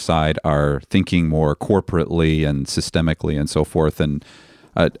the other side are thinking more corporately and systemically and so forth. And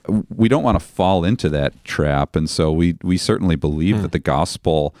we don't want to fall into that trap. And so we certainly believe that the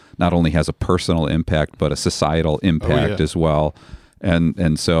gospel not only has a personal impact, but a societal impact as well.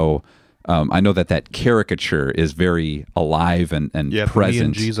 And so I know that caricature is very alive and present. Me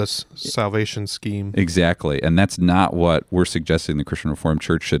and Jesus salvation scheme. Exactly. And that's not what we're suggesting the Christian Reformed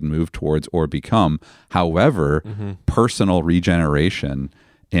Church should move towards or become. However, personal regeneration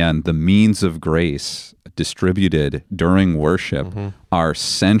and the means of grace distributed during worship are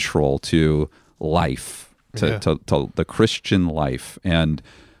central to life, to the Christian life. And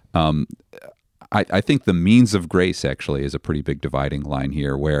I think the means of grace actually is a pretty big dividing line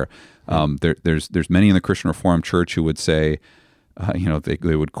here, where there's many in the Christian Reformed Church who would say,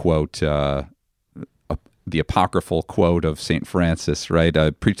 they would quote the apocryphal quote of St. Francis,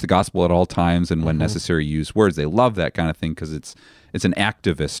 right? Preach the gospel at all times, and when necessary, use words. They love that kind of thing because it's an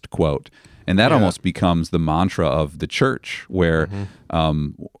activist quote. And that almost becomes the mantra of the church, where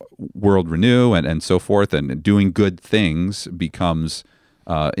world renew and so forth, and doing good things becomes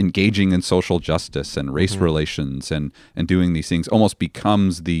engaging in social justice and race relations and doing these things almost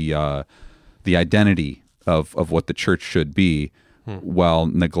becomes the identity of what the church should be, while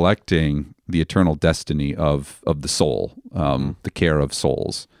neglecting the eternal destiny of the soul, the care of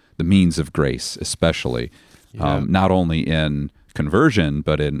souls, the means of grace, especially, not only in conversion,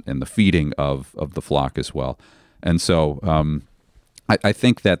 but in the feeding of the flock as well. And so I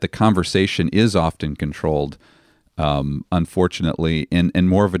think that the conversation is often controlled, unfortunately, in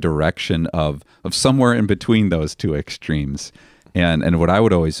more of a direction of somewhere in between those two extremes. And what I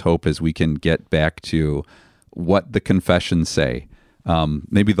would always hope is we can get back to what the confessions say.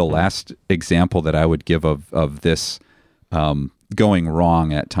 Maybe the last example that I would give of this going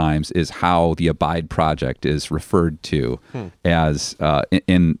wrong at times is how the Abide Project is referred to as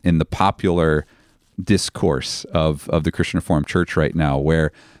in the popular discourse of the Christian Reformed Church right now,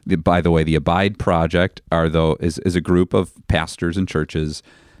 where, by the way, the Abide Project is a group of pastors and churches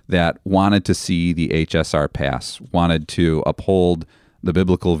that wanted to see the HSR pass, wanted to uphold the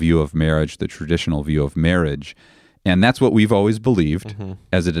biblical view of marriage, the traditional view of marriage. And that's what we've always believed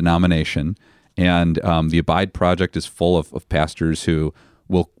as a denomination. And the Abide Project is full of pastors who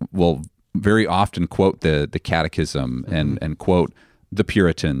will very often quote the Catechism and quote the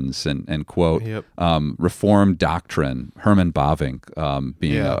Puritans and quote Reformed doctrine, Herman Bavinck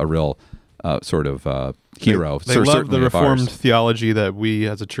being a real sort of hero. They love the Reformed theology that we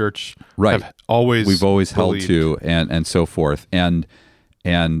as a church have we've always believed. held to and so forth. And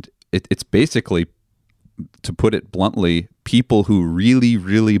it's basically, to put it bluntly, people who really,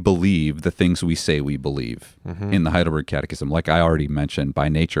 really believe the things we say we believe in the Heidelberg Catechism. Like I already mentioned, by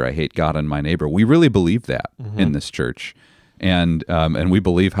nature, I hate God and my neighbor. We really believe that in this church. And we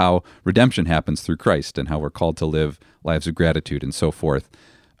believe how redemption happens through Christ and how we're called to live lives of gratitude and so forth.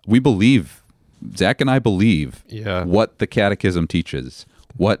 We believe, Zach and I believe what the Catechism teaches,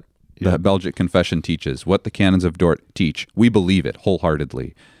 what the Belgic Confession teaches, what the Canons of Dort teach. We believe it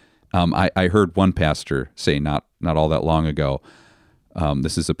wholeheartedly. I heard one pastor say not all that long ago,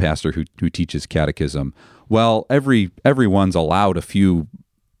 this is a pastor who teaches catechism, well, everyone's allowed a few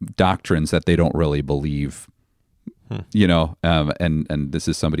doctrines that they don't really believe, and this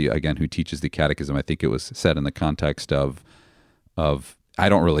is somebody, again, who teaches the catechism. I think it was said in the context of I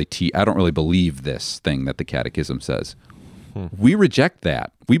don't really believe this thing that the catechism says. We reject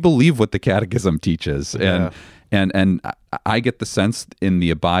that. We believe what the catechism teaches. And I get the sense in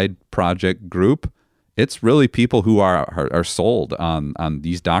the Abide Project group, it's really people who are sold on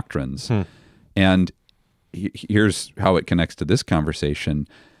these doctrines. And here's how it connects to this conversation.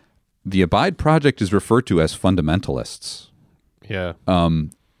 The Abide Project is referred to as fundamentalists.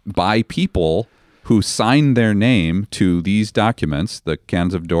 By people who signed their name to these documents, the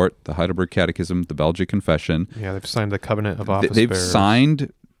Canons of Dort, the Heidelberg Catechism, the Belgic Confession. Yeah, they've signed the Covenant of Office They've Bearers.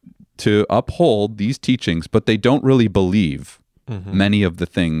 signed to uphold these teachings, but they don't really believe many of the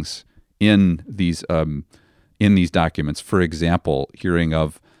things in these documents. For example, hearing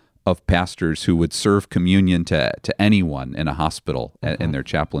of pastors who would serve communion to anyone in a hospital in their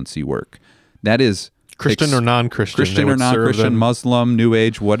chaplaincy work. That is Christian or non-Christian. Christian or non-Christian, Muslim, New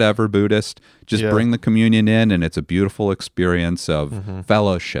Age, whatever, Buddhist. Just bring the communion in, and it's a beautiful experience of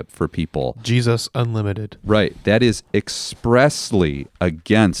fellowship for people. Jesus Unlimited. Right. That is expressly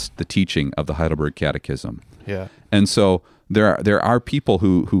against the teaching of the Heidelberg Catechism. Yeah. And so there are people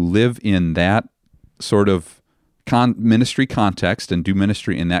who live in that sort of ministry context and do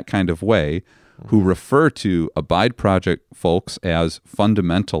ministry in that kind of way, who refer to Abide Project folks as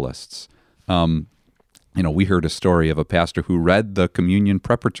fundamentalists. We heard a story of a pastor who read the communion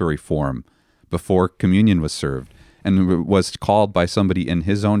preparatory form before communion was served and was called by somebody in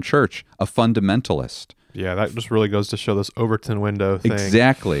his own church a fundamentalist. Yeah, that just really goes to show this Overton window thing.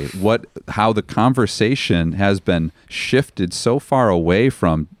 Exactly. How the conversation has been shifted so far away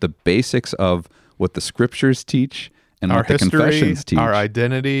from the basics of what the scriptures teach and what the confessions teach. Our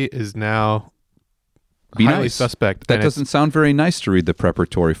identity is now Be highly nice. suspect. That doesn't sound very nice to read the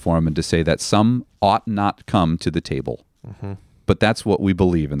preparatory form and to say that some ought not come to the table. But that's what we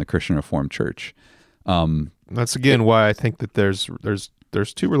believe in the Christian Reformed Church. That's again why I think that there's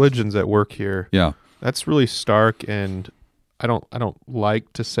two religions at work here. Yeah. That's really stark, and I don't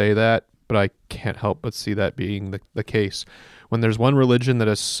like to say that, but I can't help but see that being the case. When there's one religion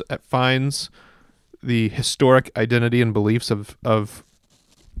that finds the historic identity and beliefs of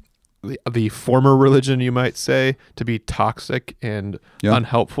the former religion, you might say, to be toxic and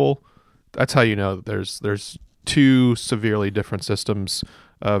unhelpful, that's how you know that there's two severely different systems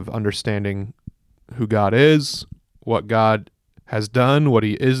of understanding who God is, what God has done, what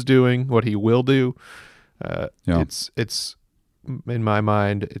he is doing, what he will do. It's in my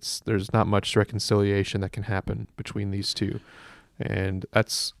mind, there's not much reconciliation that can happen between these two, and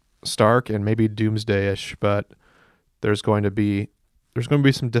that's stark and maybe doomsday-ish. But there's going to be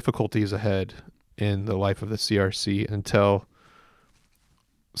some difficulties ahead in the life of the CRC until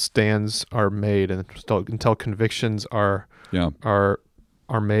stands are made and until convictions are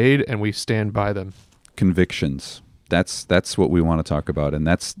made and we stand by them. Convictions. That's what we want to talk about, and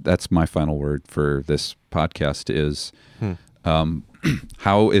that's my final word for this podcast is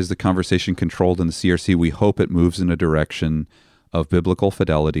how is the conversation controlled in the CRC? We hope it moves in a direction of biblical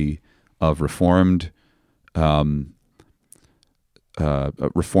fidelity, of reformed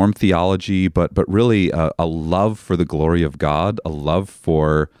theology, but really a love for the glory of God, a love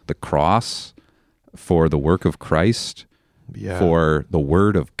for the cross, for the work of Christ, for the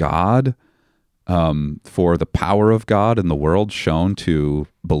Word of God, for the power of God in the world shown to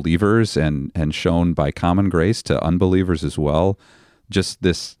believers and shown by common grace to unbelievers as well. Just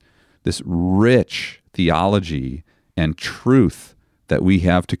this rich theology and truth that we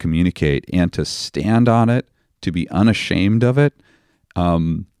have to communicate and to stand on it, to be unashamed of it,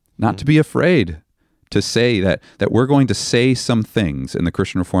 not to be afraid to say that we're going to say some things in the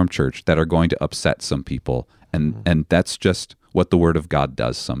Christian Reformed Church that are going to upset some people. And that's just what the Word of God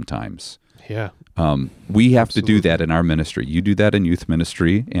does sometimes. Yeah. We have to do that in our ministry. You do that in youth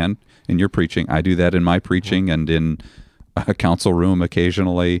ministry and in your preaching. I do that in my preaching and in a council room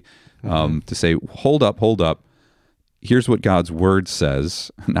occasionally to say, hold up. Here's what God's Word says.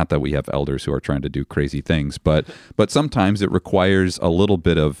 Not that we have elders who are trying to do crazy things, but sometimes it requires a little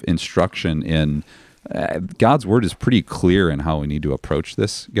bit of instruction in God's Word is pretty clear in how we need to approach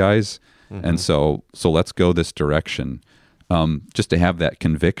this, guys. And so let's go this direction. Just to have that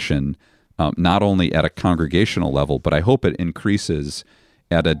conviction, not only at a congregational level, but I hope it increases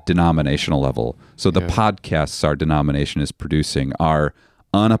at a denominational level. So the podcasts our denomination is producing are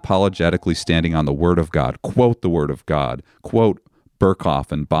unapologetically standing on the Word of God, quote the Word of God, quote Berkhoff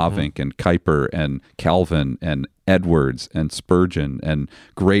and Bavinck and Kuyper and Calvin and Edwards and Spurgeon and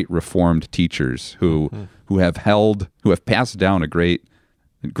great Reformed teachers who have passed down great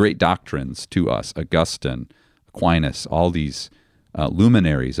doctrines to us, Augustine, Aquinas, all these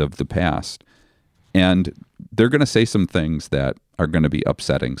luminaries of the past. And they're going to say some things that are going to be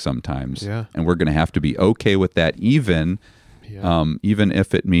upsetting sometimes. Yeah. And we're going to have to be okay with that, even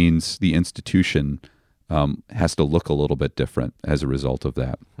if it means the institution has to look a little bit different as a result of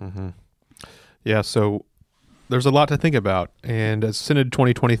that. Yeah, so there's a lot to think about. And as Synod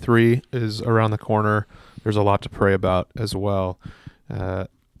 2023 is around the corner, there's a lot to pray about as well.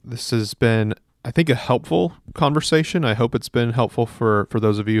 This has been, I think, a helpful conversation. I hope it's been helpful for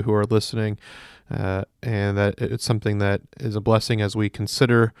those of you who are listening, and that it's something that is a blessing as we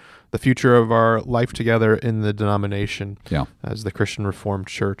consider the future of our life together in the denomination as the Christian Reformed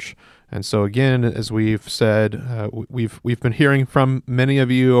Church. And so again, as we've said, we've been hearing from many of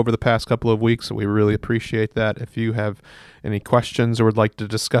you over the past couple of weeks, so we really appreciate that. If you have any questions or would like to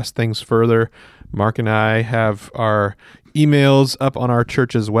discuss things further, Mark and I have our emails up on our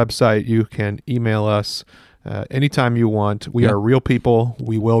church's website. You can email us anytime you want. We are real people.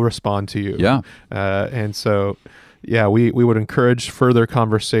 We will respond to you. Yeah. And so, we would encourage further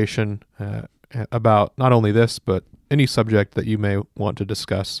conversation about not only this, but any subject that you may want to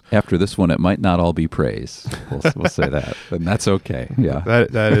discuss. After this one, it might not all be praise. We'll say that, and that's okay. Yeah,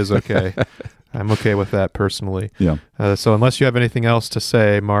 that is okay. I'm okay with that personally. Yeah. So unless you have anything else to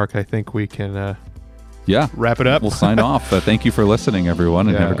say, Mark, I think we can wrap it up. We'll sign off. Thank you for listening, everyone,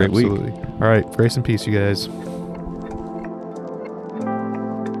 and have a great week. All right. Grace and peace, you guys.